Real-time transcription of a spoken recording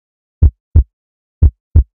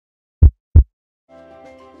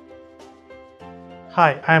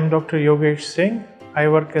Hi, I am Dr. Yogesh Singh. I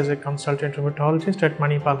work as a consultant rheumatologist at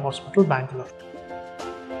Manipal Hospital, Bangalore.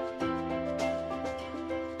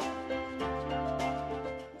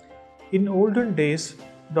 In olden days,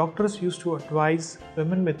 doctors used to advise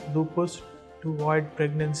women with lupus to avoid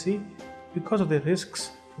pregnancy because of the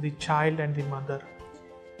risks to the child and the mother.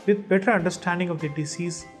 With better understanding of the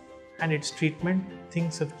disease and its treatment,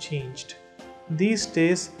 things have changed. These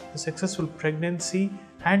days, a successful pregnancy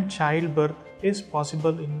and childbirth is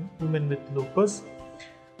possible in women with lupus.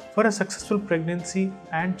 For a successful pregnancy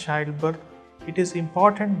and childbirth, it is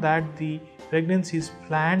important that the pregnancy is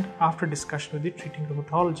planned after discussion with the treating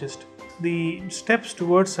rheumatologist. The steps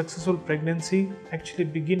towards successful pregnancy actually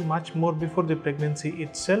begin much more before the pregnancy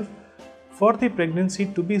itself. For the pregnancy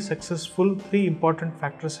to be successful, three important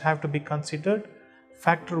factors have to be considered.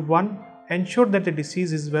 Factor 1, ensure that the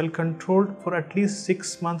disease is well controlled for at least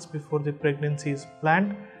 6 months before the pregnancy is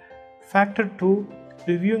planned. Factor 2,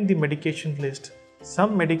 reviewing the medication list.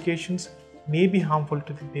 Some medications may be harmful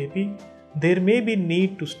to the baby. There may be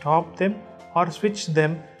need to stop them or switch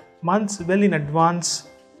them months well in advance.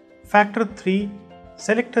 Factor 3,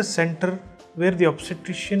 select a center where the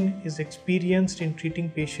obstetrician is experienced in treating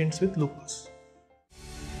patients with lupus.